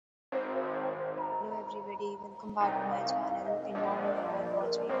welcome back to my channel. And now you are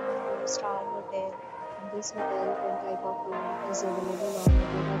watching a 4-star hotel. In this hotel, 10 type of room is available on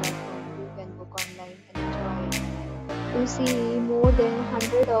Agoda.com. You can book online and enjoy it. To see more than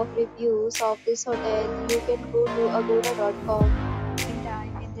 100 of reviews of this hotel, you can go to Agoda.com. And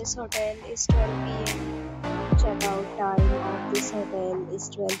time in this hotel is 12 p.m. Checkout time of this hotel is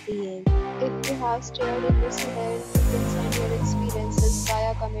 12 p.m. If you have stayed in this hotel, you can send your experiences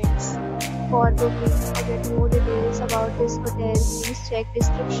via comments. For booking or get more details about this hotel, please check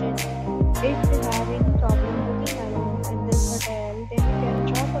description. If you have any problem booking a room in this hotel, then you can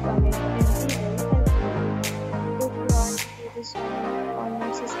drop a comment and we will help you. If you are new to this channel or